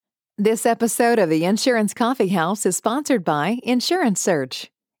This episode of the Insurance Coffee House is sponsored by Insurance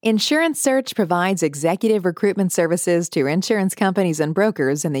Search. Insurance Search provides executive recruitment services to insurance companies and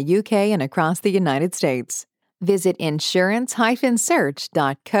brokers in the UK and across the United States. Visit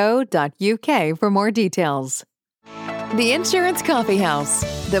insurance-search.co.uk for more details. The Insurance Coffee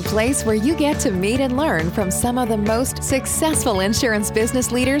House, the place where you get to meet and learn from some of the most successful insurance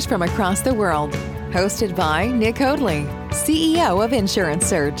business leaders from across the world. Hosted by Nick Hoadley, CEO of Insurance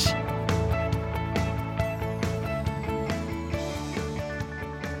Search.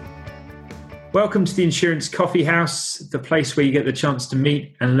 Welcome to the Insurance Coffee House, the place where you get the chance to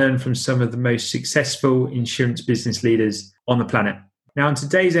meet and learn from some of the most successful insurance business leaders on the planet. Now, in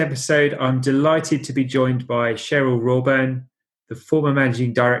today's episode, I'm delighted to be joined by Cheryll Rawbone, the former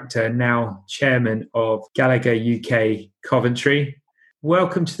Managing Director and now Chairman of Gallagher UK Coventry.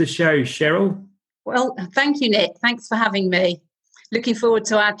 Welcome to the show, Cheryll. Well, thank you, Nick. Thanks for having me. Looking forward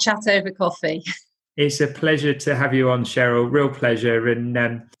to our chat over coffee. It's a pleasure to have you on, Cheryll. Real pleasure.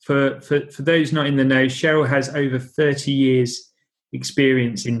 And for those not in the know, Cheryll has over 30 years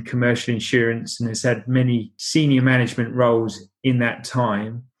experience in commercial insurance and has had many senior management roles in that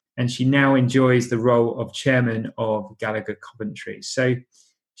time. And she now enjoys the role of chairman of Gallagher Coventry. So,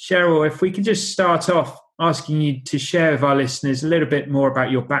 Cheryll, if we could just start off asking you to share with our listeners a little bit more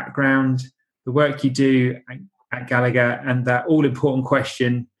about your background, the work you do at Gallagher, and that all-important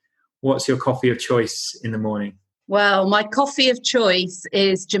question, what's your coffee of choice in the morning? Well, my coffee of choice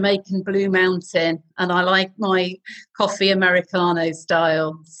is Jamaican Blue Mountain, and I like my coffee Americano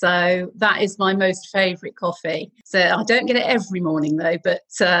style. So that is my most favourite coffee. So I don't get it every morning, though, but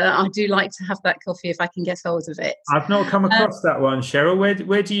I do like to have that coffee if I can get hold of it. I've not come across that one, Cheryll.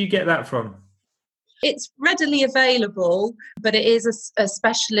 Where do you get that from? It's readily available, but it is a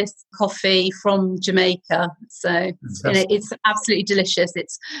specialist coffee from Jamaica. So it's absolutely delicious.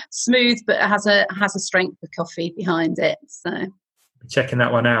 It's smooth, but it has a strength of coffee behind it. So checking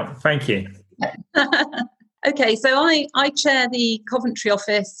that one out. Thank you. Okay, so I chair the Coventry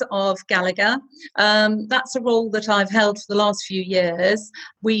office of Gallagher. That's a role that I've held for the last few years.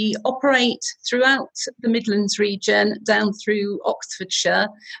 We operate throughout the Midlands region, down through Oxfordshire,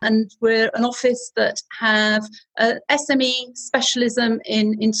 and we're an office that have SME specialism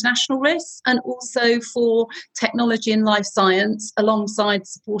in international risk and also for technology and life science alongside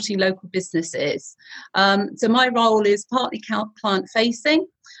supporting local businesses. So my role is partly client-facing,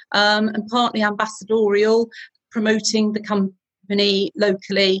 and partly ambassadorial, promoting the company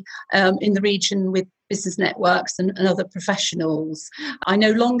locally in the region with business networks and other professionals. I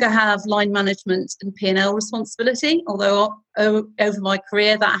no longer have line management and P&L responsibility, although over my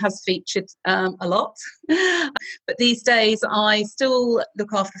career that has featured a lot. But these days I still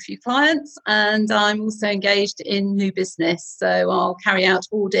look after a few clients, and I'm also engaged in new business. So I'll carry out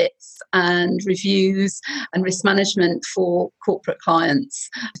audits and reviews and risk management for corporate clients,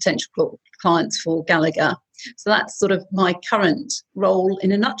 potential clients for Gallagher. So that's sort of my current role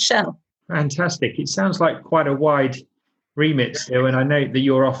in a nutshell. Fantastic. It sounds like quite a wide remit still. And I know that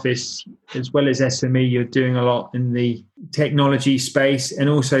your office, as well as SME, you're doing a lot in the technology space and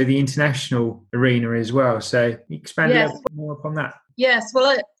also the international arena as well. So expand a little bit more upon that. Yes,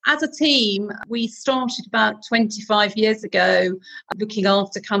 well, as a team, we started about 25 years ago looking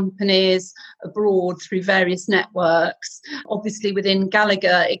after companies abroad through various networks. Obviously, within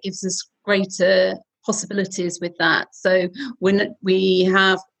Gallagher, it gives us greater possibilities with that. So when we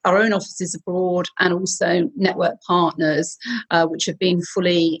have our own offices abroad and also network partners, which have been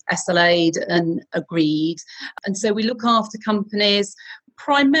fully SLA'd and agreed. And so we look after companies.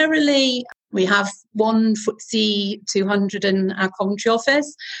 Primarily, we have one FTSE 200 in our Coventry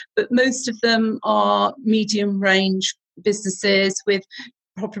office, but most of them are medium range businesses with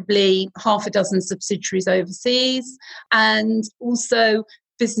probably half a dozen subsidiaries overseas, and also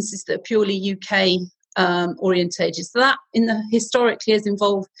businesses that are purely UK orientated. So that historically has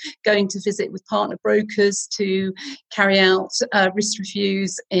involved going to visit with partner brokers to carry out risk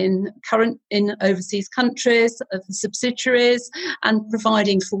reviews in overseas countries of the subsidiaries and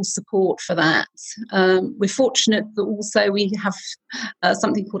providing full support for that. We're fortunate that also we have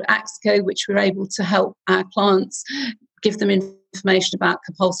something called AXCO, which we're able to help our clients give them information about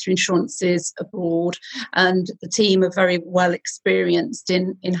compulsory insurances abroad, and the team are very well experienced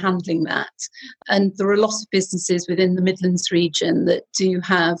in handling that. And there are a lot of businesses within the Midlands region that do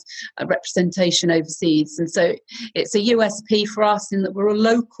have a representation overseas, and so it's a USP for us in that we're a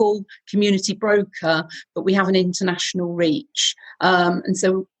local community broker, but we have an international reach, and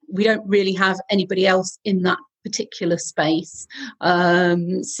so we don't really have anybody else in that particular space.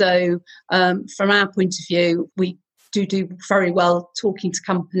 So from our point of view, we do very well talking to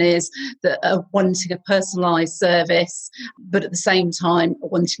companies that are wanting a personalised service, but at the same time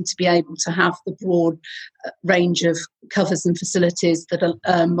wanting to be able to have the broad range of covers and facilities that a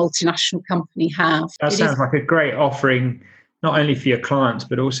multinational company have. That sounds like a great offering, not only for your clients,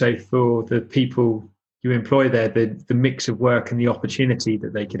 but also for the people you employ there, the mix of work and the opportunity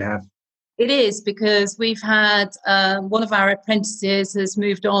that they could have. It is, because we've had one of our apprentices has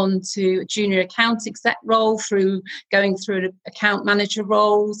moved on to a junior account exec role through going through account manager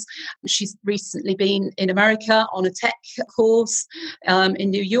roles. She's recently been in America on a tech course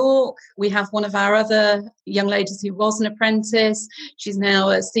in New York. We have one of our other young ladies who was an apprentice. She's now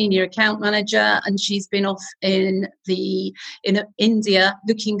a senior account manager, and she's been off in India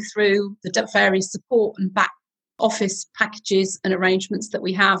looking through the various support and back office packages and arrangements that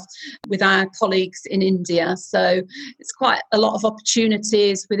we have with our colleagues in India. So it's quite a lot of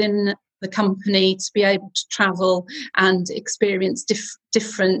opportunities within the company to be able to travel and experience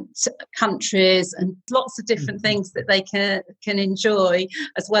different countries and lots of different things that they can enjoy,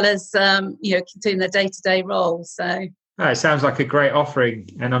 as well as doing their day-to-day roles. So it sounds like a great offering,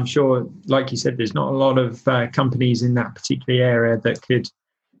 and I'm sure, like you said, there's not a lot of companies in that particular area that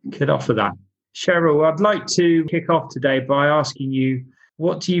could offer that. Cheryl, I'd like to kick off today by asking you,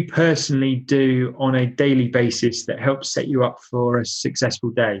 what do you personally do on a daily basis that helps set you up for a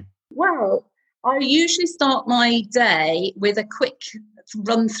successful day? Well, I usually start my day with a quick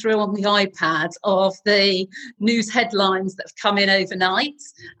run through on the iPad of the news headlines that have come in overnight.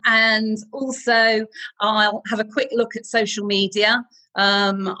 And also I'll have a quick look at social media.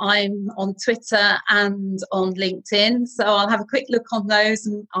 I'm on Twitter and on LinkedIn, so I'll have a quick look on those,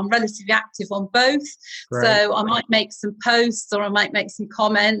 and I'm relatively active on both. Great. So I might make some posts or I might make some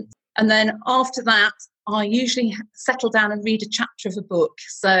comments, and then after that I usually settle down and read a chapter of a book.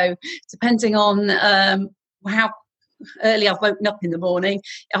 So depending on how early I've woken up in the morning,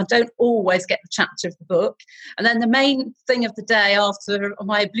 I don't always get the chapter of the book. And then the main thing of the day after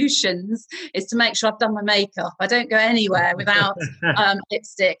my ablutions is to make sure I've done my makeup. I don't go anywhere without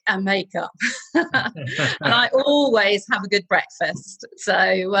lipstick and makeup. And I always have a good breakfast.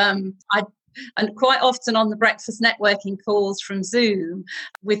 So and quite often on the breakfast networking calls from Zoom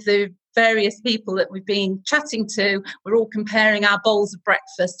with the various people that we've been chatting to, we're all comparing our bowls of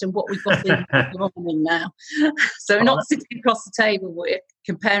breakfast and what we've got in the morning now. So we're not sitting across the table, we're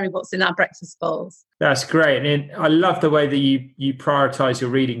comparing what's in our breakfast bowls. That's great. And I love the way that you prioritise your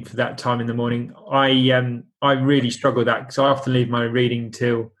reading for that time in the morning. I really struggle with that because I often leave my reading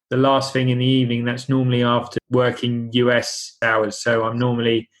till the last thing in the evening. That's normally after working US hours. So I'm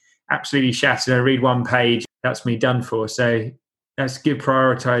normally absolutely shattered. I read one page, that's me done for. So that's good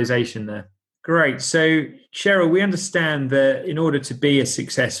prioritization there. Great. So, Cheryl, we understand that in order to be a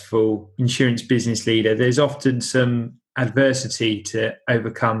successful insurance business leader, there's often some adversity to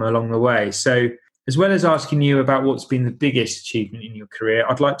overcome along the way. So, as well as asking you about what's been the biggest achievement in your career,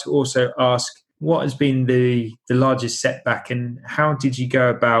 I'd like to also ask what has been the largest setback and how did you go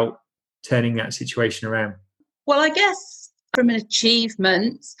about turning that situation around? Well, I guess from an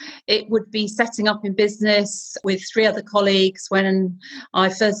achievement, it would be setting up in business with 3 other colleagues when I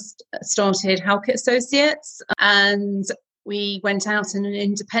first started Halkett Associates, and we went out in an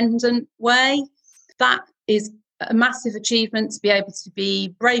independent way. That is a massive achievement to be able to be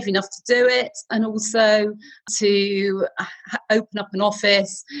brave enough to do it, and also to open up an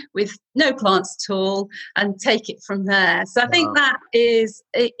office with no clients at all and take it from there. So I think that is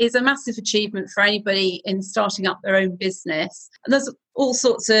a massive achievement for anybody in starting up their own business. And there's all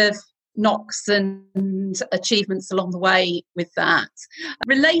sorts of knocks and achievements along the way with that.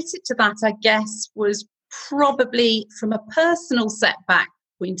 Related to that, I guess, was probably from a personal setback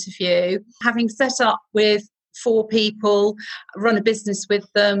point of view, having set up with 4 people, run a business with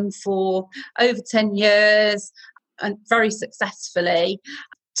them for over 10 years and very successfully.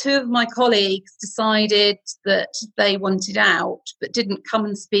 2 of my colleagues decided that they wanted out but didn't come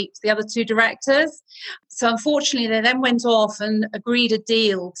and speak to the other 2 directors. So unfortunately they then went off and agreed a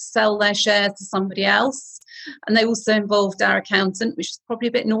deal to sell their shares to somebody else, and they also involved our accountant, which was probably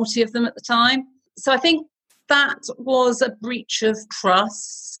a bit naughty of them at the time. So I think that was a breach of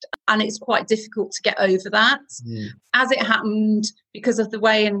trust, and it's quite difficult to get over that. As it happened, because of the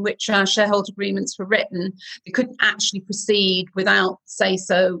way in which our shareholder agreements were written, they couldn't actually proceed without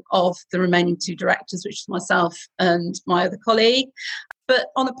say-so of the remaining 2 directors, which is myself and my other colleague. But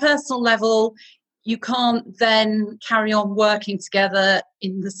on a personal level, you can't then carry on working together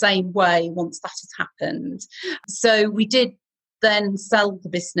in the same way once that has happened. So we did then sell the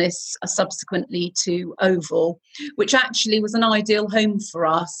business subsequently to Oval, which actually was an ideal home for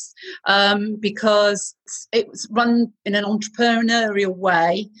us because it was run in an entrepreneurial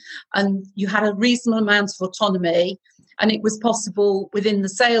way and you had a reasonable amount of autonomy. And it was possible within the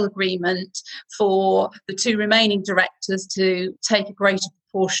sale agreement for the two remaining directors to take a greater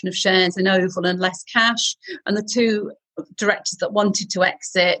proportion of shares in Oval and less cash. And the two directors that wanted to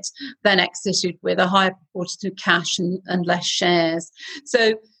exit then exited with a higher proportion of cash and less shares.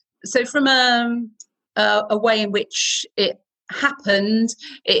 So from a way in which it happened,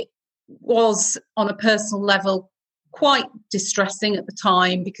 it was on a personal level quite distressing at the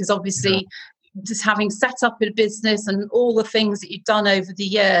time, because obviously just having set up a business and all the things that you've done over the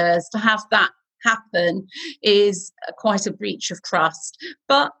years, to have that happen is quite a breach of trust.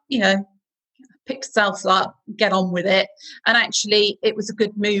 But, pick yourself up, get on with it. And actually, it was a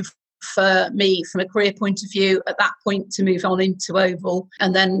good move for me from a career point of view at that point to move on into Oval.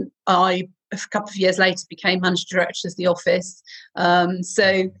 And then I, a couple of years later, became managing director of the office.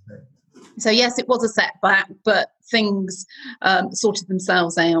 So yes, it was a setback, but things sorted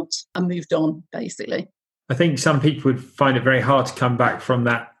themselves out and moved on, basically. I think some people would find it very hard to come back from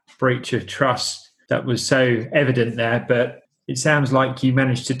that breach of trust that was so evident there, but it sounds like you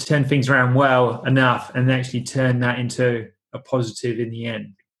managed to turn things around well enough and actually turn that into a positive in the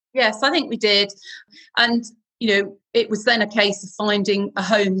end. Yes, I think we did. And, it was then a case of finding a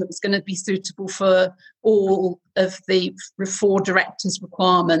home that was going to be suitable for all of the 4 directors'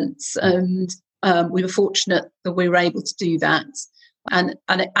 requirements. And we were fortunate that we were able to do that. And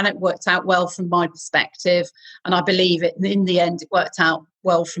it worked out well from my perspective. And I believe in the end, it worked out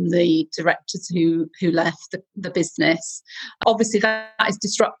well from the directors who left the business. Obviously, that is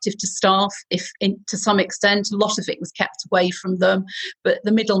disruptive to staff, to some extent. A lot of it was kept away from them. But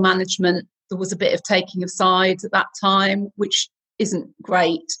the middle management, there was a bit of taking of sides at that time, which isn't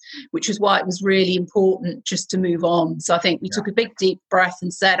great, which is why it was really important just to move on. So I think we took a big, deep breath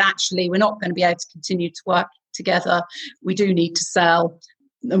and said, actually, we're not going to be able to continue to work together. We do need to sell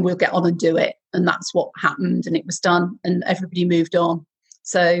and we'll get on and do it. And that's what happened. And it was done and everybody moved on.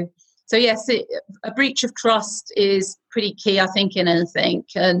 So yes, a breach of trust is pretty key, I think, in anything.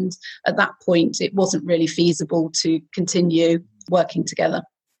 And at that point, it wasn't really feasible to continue working together.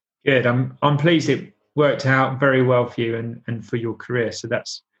 Good. I'm pleased it worked out very well for you and for your career. So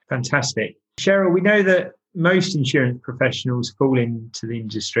that's fantastic. Cheryl, we know that most insurance professionals fall into the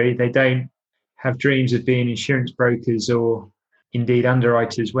industry. They don't have dreams of being insurance brokers or indeed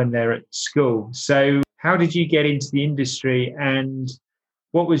underwriters when they're at school. So how did you get into the industry, and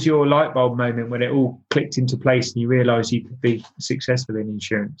what was your light bulb moment when it all clicked into place and you realised you could be successful in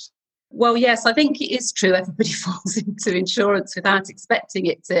insurance? Well, yes, I think it is true. Everybody falls into insurance without expecting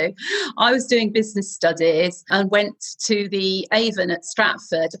it to. I was doing business studies and went to the Avon at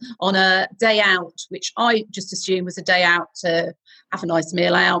Stratford on a day out, which I just assumed was a day out to have a nice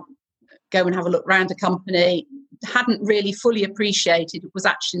meal out, go and have a look around a company. Hadn't really fully appreciated it was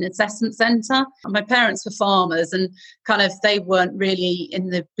actually an assessment centre. My parents were farmers and they weren't really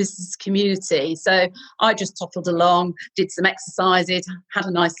in the business community. So I just tottled along, did some exercises, had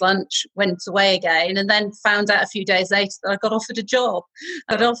a nice lunch, went away again, and then found out a few days later that I got offered a job.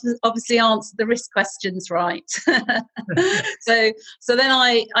 I'd obviously answered the risk questions right. So then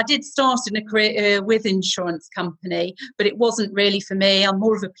I did start in a career with insurance company, but it wasn't really for me. I'm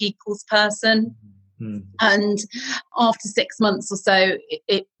more of a people's person. And after 6 months or so,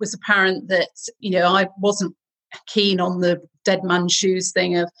 it was apparent that, I wasn't keen on the dead man's shoes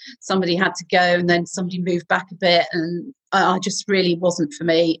thing of somebody had to go and then somebody moved back a bit. And I just really wasn't for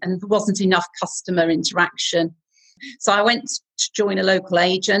me. And there wasn't enough customer interaction. So I went to join a local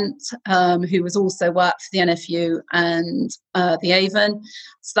agent who was also worked for the NFU and the Avon.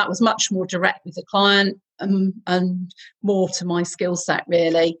 So that was much more direct with the client. And more to my skill set,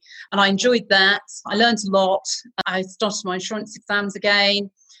 really. And I enjoyed that. I learned a lot. I started my insurance exams again.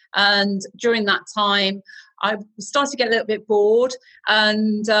 And during that time, I started to get a little bit bored.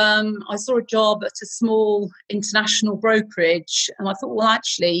 And I saw a job at a small international brokerage. And I thought, well,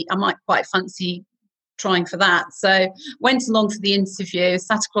 actually, I might quite fancy trying for that. So went along for the interview,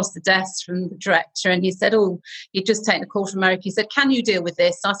 sat across the desk from the director, and he said, oh, you'd just taken a call from America. He said, can you deal with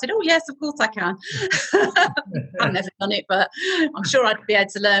this? I said, oh, yes, of course I can. I've never done it, but I'm sure I'd be able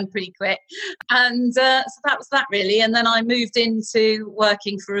to learn pretty quick. And so that was that, really. And then I moved into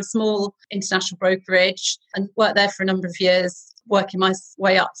working for a small international brokerage and worked there for a number of years, working my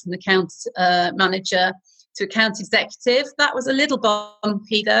way up from account manager to account executive. That was a little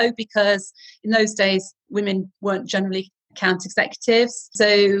bumpy though, because in those days women weren't generally account executives,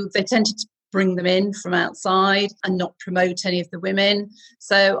 so they tended to bring them in from outside and not promote any of the women.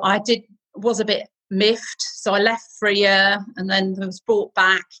 So was a bit miffed. So I left for a year and then I was brought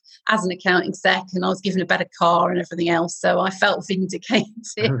back as an account exec, and I was given a better car and everything else. So I felt vindicated.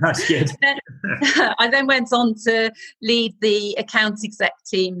 That's good. I then went on to lead the account exec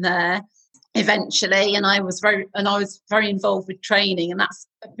team there eventually, and I was very involved with training, and that's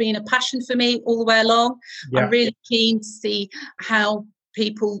been a passion for me all the way along. Yeah. I'm really keen to see how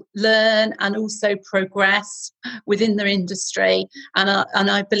people learn and also progress within their industry, and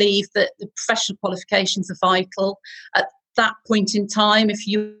I believe that the professional qualifications are vital. At that point in time, if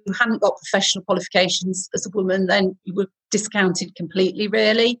you hadn't got professional qualifications as a woman, then you were discounted completely,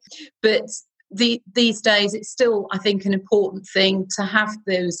 really. But these days, it's still, I think, an important thing to have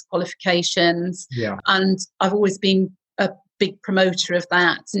those qualifications. Yeah. And I've always been a big promoter of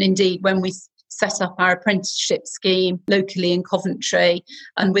that. And indeed, when we set up our apprenticeship scheme locally in Coventry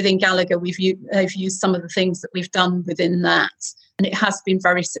and within Gallagher, they've used some of the things that we've done within that, and it has been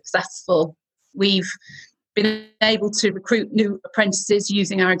very successful. We've been able to recruit new apprentices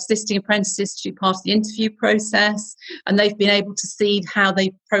using our existing apprentices to be part of the interview process, and they've been able to see how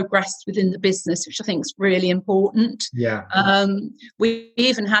they've progressed within the business, which I think is really important. Yeah. We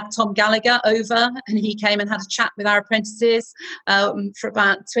even had Tom Gallagher over, and he came and had a chat with our apprentices for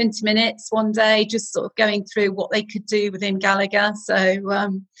about 20 minutes one day, just sort of going through what they could do within Gallagher.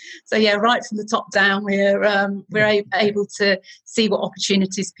 So yeah, right from the top down, we're able to see what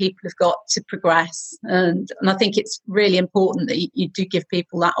opportunities people have got to progress. And I think it's really important that you do give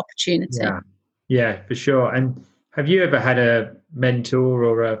people that opportunity. Yeah, for sure. And have you ever had a mentor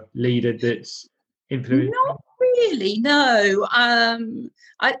or a leader that's influenced? Not really, no.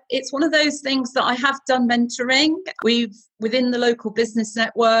 It's one of those things that I have done mentoring. Within the local business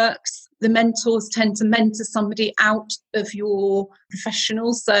networks, the mentors tend to mentor somebody out of your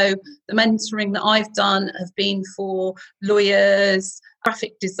professional. So the mentoring that I've done have been for lawyers,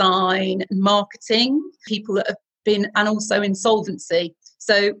 graphic design and marketing, people that have been, and also insolvency.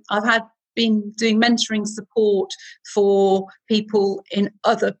 So I've been doing mentoring support for people in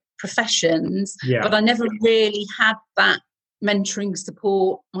other professions, but I never really had that mentoring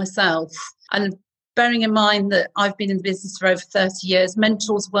support myself. And bearing in mind that I've been in the business for over 30 years,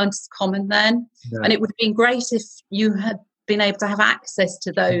 mentors weren't as common then. No. And it would have been great if you had been able to have access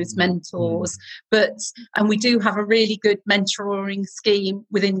to those mentors. And we do have a really good mentoring scheme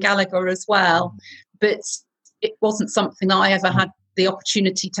within Gallagher as well. But it wasn't something that I ever had the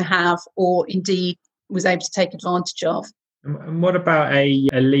opportunity to have, or indeed was able to take advantage of. And what about a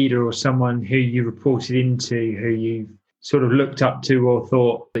leader or someone who you reported into, who you sort of looked up to or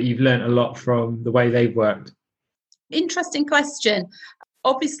thought that you've learned a lot from the way they've worked? Interesting question.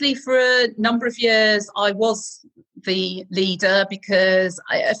 Obviously, for a number of years, I was the leader, because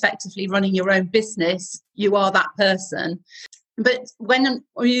effectively running your own business, you are that person. But when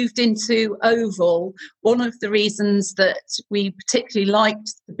I moved into Oval, one of the reasons that we particularly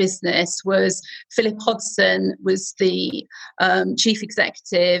liked the business was Philip Hodgson was the chief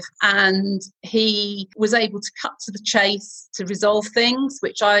executive, and he was able to cut to the chase to resolve things,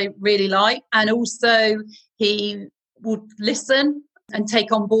 which I really like. And also he would listen and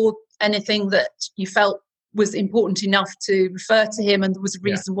take on board anything that you felt was important enough to refer to him, and there was a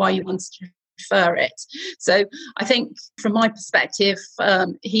reason why you wanted to refer it. So I think from my perspective,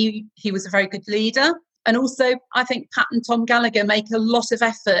 he was a very good leader. And also, I think Pat and Tom Gallagher make a lot of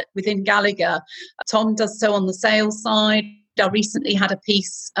effort within Gallagher. Tom does so on the sales side. I recently had a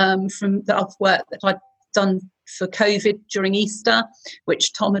piece from the work that I'd done for COVID during Easter,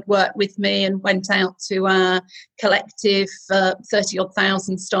 which Tom had worked with me and went out to our collective 30-odd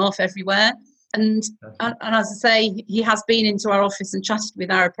thousand staff everywhere. And as I say, he has been into our office and chatted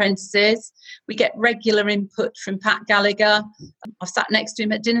with our apprentices. We get regular input from Pat Gallagher. I've sat next to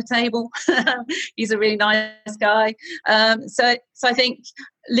him at dinner table. He's a really nice guy. So I think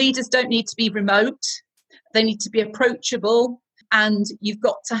leaders don't need to be remote. They need to be approachable. And you've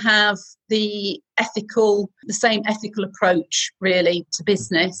got to have the same ethical approach, really, to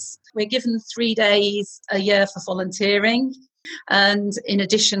business. We're given 3 days a year for volunteering. And in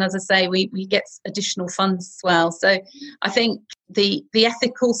addition, as I say, we get additional funds as well. So I think the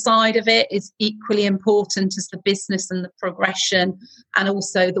ethical side of it is equally important as the business and the progression, and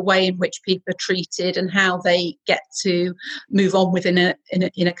also the way in which people are treated and how they get to move on within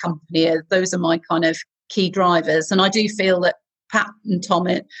a company. Those are my kind of key drivers. And I do feel that Pat and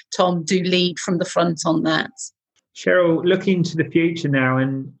Tom do lead from the front on that. Cheryll, looking to the future now,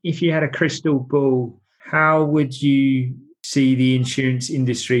 and if you had a crystal ball, how would you see the insurance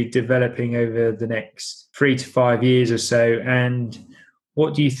industry developing over the next 3 to 5 years or so? And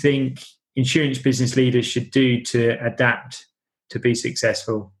what do you think insurance business leaders should do to adapt to be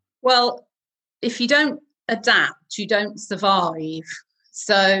successful? Well, if you don't adapt, you don't survive.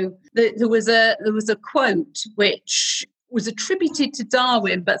 So there was a quote which was attributed to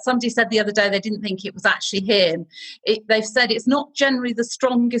Darwin, but somebody said the other day they didn't think it was actually him. They've said it's not generally the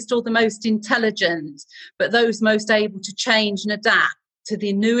strongest or the most intelligent, but those most able to change and adapt to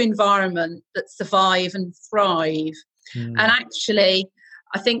the new environment that survive and thrive. And actually,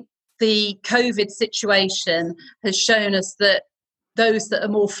 I think the COVID situation has shown us that those that are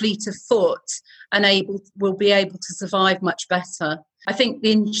more fleet of foot and will be able to survive much better. I think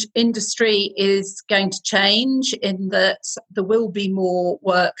the industry is going to change in that there will be more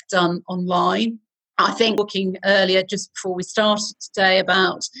work done online. I think looking earlier, just before we started today,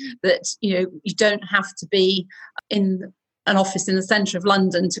 about that, you don't have to be in an office in the centre of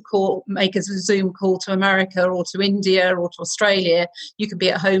London to make a Zoom call to America or to India or to Australia. You can be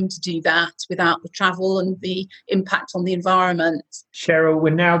at home to do that without the travel and the impact on the environment. Cheryl,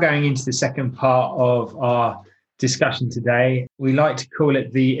 we're now going into the second part of our discussion today. We like to call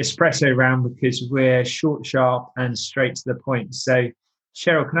it the espresso round because we're short, sharp and straight to the point. So,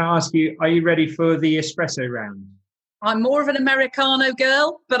 Cheryl, can I ask you, are you ready for the espresso round? I'm more of an Americano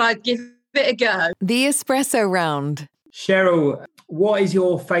girl, but I'd give it a go. The espresso round. Cheryl, what is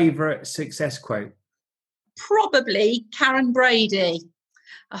your favourite success quote? Probably Karen Brady.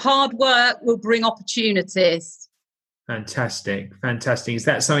 Hard work will bring opportunities. Fantastic. Is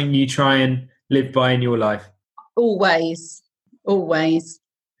that something you try and live by in your life? Always.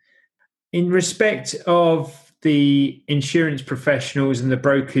 In respect of the insurance professionals and the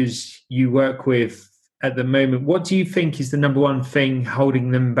brokers you work with at the moment, what do you think is the number one thing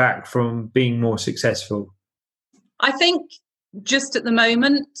holding them back from being more successful? I think just at the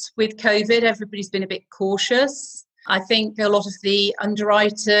moment with COVID, everybody's been a bit cautious. I think a lot of the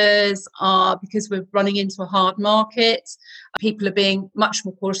underwriters are, because we're running into a hard market, people are being much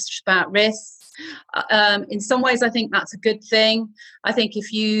more cautious about risks. In some ways, I think that's a good thing. I think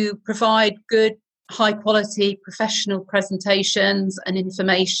if you provide good, high quality professional presentations and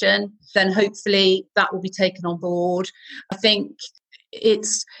information, then hopefully that will be taken on board. I think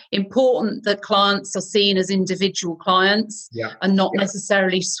it's important that clients are seen as individual clients and not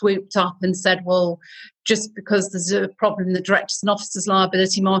necessarily swooped up and said, well, just because there's a problem in the directors and officers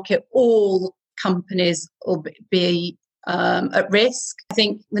liability market, all companies will be at risk. I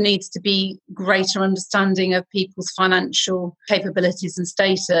think there needs to be greater understanding of people's financial capabilities and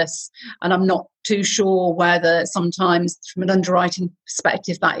status, and I'm not too sure whether sometimes from an underwriting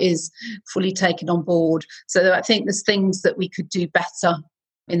perspective that is fully taken on board. So I think there's things that we could do better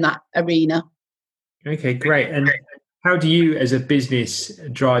in that arena. Okay, great. And how do you as a business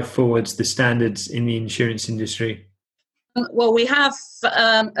drive forwards the standards in the insurance industry? Well, we have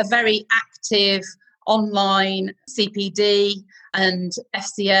a very active online CPD and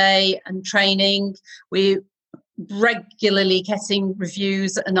FCA and training. We're regularly getting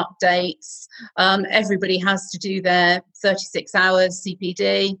reviews and updates. Everybody has to do their 36 hours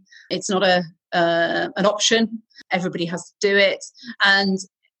CPD. It's not an option. Everybody has to do it. And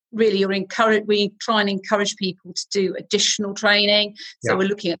really we try and encourage people to do additional training. So we're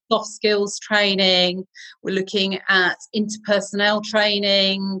looking at soft skills training, we're looking at interpersonnel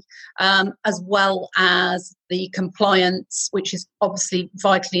training, as well as the compliance, which is obviously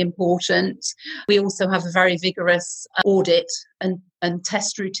vitally important. We also have a very vigorous audit and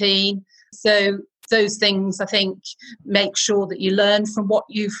test routine. So those things, I think, make sure that you learn from what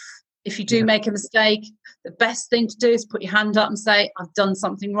if you do make a mistake, the best thing to do is put your hand up and say, I've done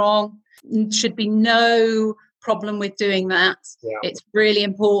something wrong. There should be no problem with doing that. It's really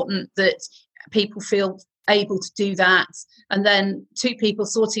important that people feel able to do that. And then 2 people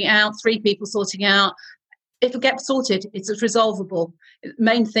sorting it out, 3 people sorting it out, it'll get sorted. It's resolvable. The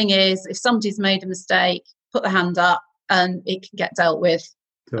main thing is if somebody's made a mistake, put the hand up and it can get dealt with.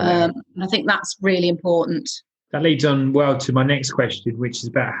 And I think that's really important. That leads on well to my next question, which is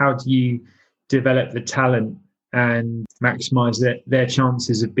about how do you develop the talent and maximise their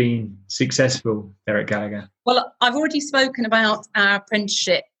chances of being successful there at Gallagher? Well, I've already spoken about our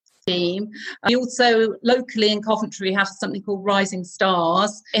apprenticeship team. We also locally in Coventry have something called Rising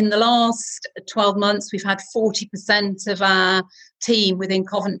Stars. In the last 12 months, we've had 40% of our team within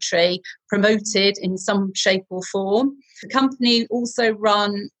Coventry promoted in some shape or form. The company also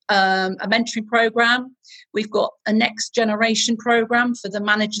run a mentoring programme. We've got a next generation programme for the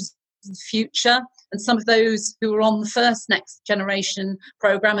managers of the future. And some of those who were on the first next generation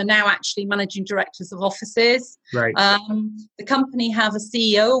programme are now actually managing directors of offices. Right. The company have a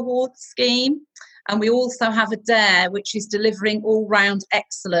CEO award scheme. And we also have a DARE, which is delivering all-round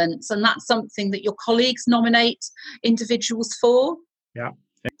excellence. And that's something that your colleagues nominate individuals for. Yeah.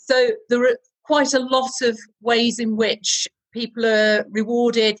 So there are quite a lot of ways in which people are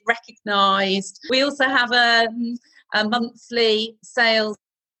rewarded, recognised. We also have a monthly sales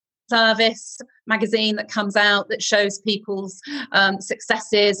service magazine that comes out that shows people's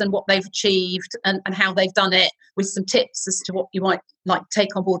successes and what they've achieved and how they've done it, with some tips as to what you might like to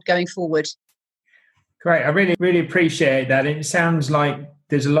take on board going forward. Great. I really, really appreciate that. It sounds like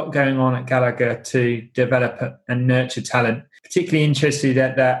there's a lot going on at Gallagher to develop and nurture talent. Particularly interested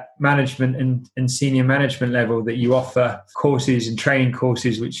at that management and senior management level that you offer courses and training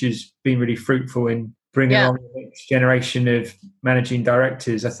courses, which has been really fruitful in bringing on the next generation of managing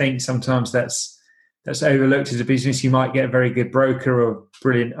directors. I think sometimes that's overlooked as a business. You might get a very good broker or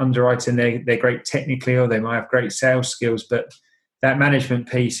brilliant underwriter, and they're great technically, or they might have great sales skills, but that management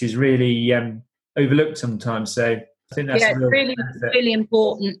piece is really overlooked sometimes. So I think that's really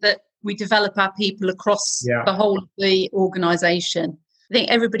important that we develop our people across the whole of the organisation. I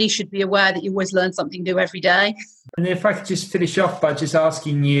think everybody should be aware that you always learn something new every day. And if I could just finish off by just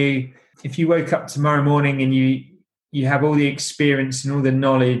asking you, if you woke up tomorrow morning and you have all the experience and all the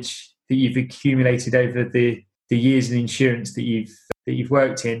knowledge that you've accumulated over the years in insurance that you've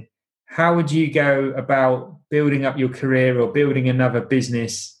worked in, how would you go about building up your career or building another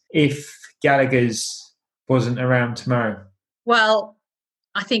business if Gallagher's wasn't around tomorrow? Well,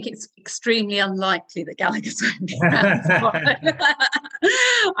 I think it's extremely unlikely that Gallagher's won't be around tomorrow.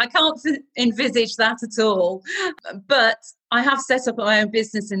 I can't envisage that at all. But I have set up my own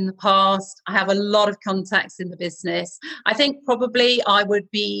business in the past. I have a lot of contacts in the business. I think probably I would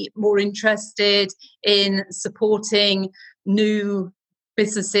be more interested in supporting new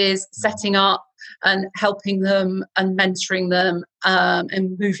businesses setting up and helping them and mentoring them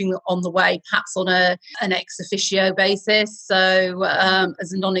and moving on the way, perhaps on an ex officio basis, so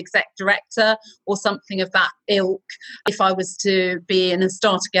as a non-exec director or something of that ilk, if I was to be in a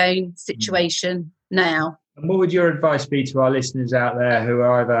start again situation now. And what would your advice be to our listeners out there who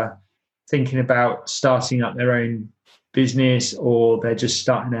are either thinking about starting up their own business or they're just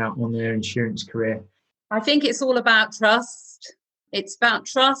starting out on their insurance career? I think it's all about trust. It's about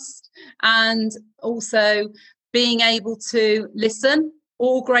trust and also being able to listen.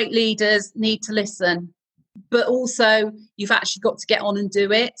 All great leaders need to listen, but also you've actually got to get on and do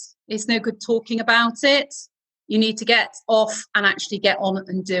it. It's no good talking about it. You need to get off and actually get on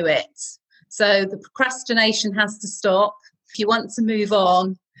and do it. So the procrastination has to stop. If you want to move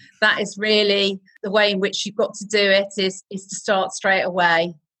on, that is really the way in which you've got to do it, is to start straight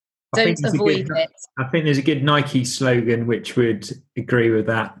away. Don't avoid it. I think there's a good Nike slogan which would agree with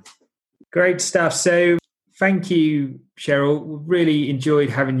that. Great stuff. So thank you, Cheryll. Really enjoyed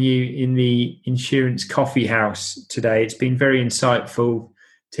having you in the Insurance Coffee House today. It's been very insightful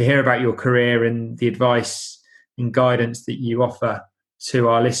to hear about your career and the advice and guidance that you offer to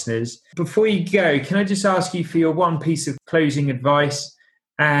our listeners. Before you go, can I just ask you for your one piece of closing advice,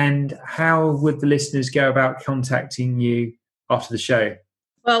 and how would the listeners go about contacting you after the show?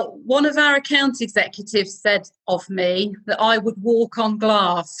 Well, one of our account executives said of me that I would walk on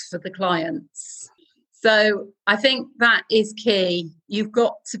glass for the clients. So I think that is key. You've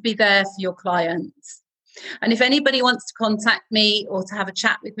got to be there for your clients. And if anybody wants to contact me or to have a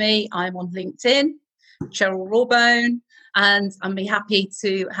chat with me, I'm on LinkedIn, Cheryll Rawbone, and I'll be happy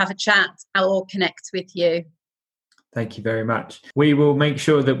to have a chat or connect with you. Thank you very much. We will make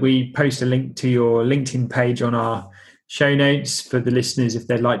sure that we post a link to your LinkedIn page on our show notes for the listeners if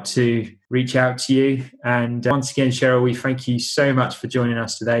they'd like to reach out to you. And once again, Cheryll, we thank you so much for joining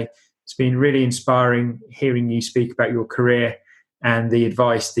us today. It's been really inspiring hearing you speak about your career and the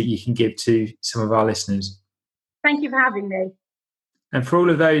advice that you can give to some of our listeners. Thank you for having me. And for all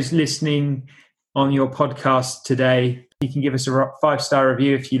of those listening on your podcast today, you can give us a 5-star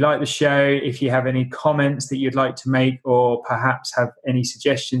review if you like the show, if you have any comments that you'd like to make, or perhaps have any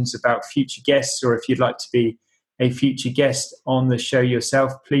suggestions about future guests, or if you'd like to be a future guest on the show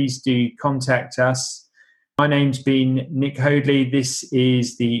yourself, please do contact us. My name's been Nick Hoadley. This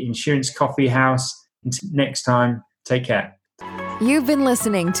is the Insurance Coffee House. Until next time, take care. You've been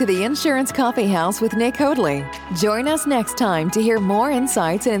listening to the Insurance Coffee House with Nick Hoadley. Join us next time to hear more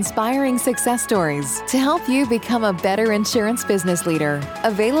insights and inspiring success stories to help you become a better insurance business leader.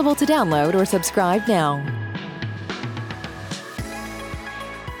 Available to download or subscribe now.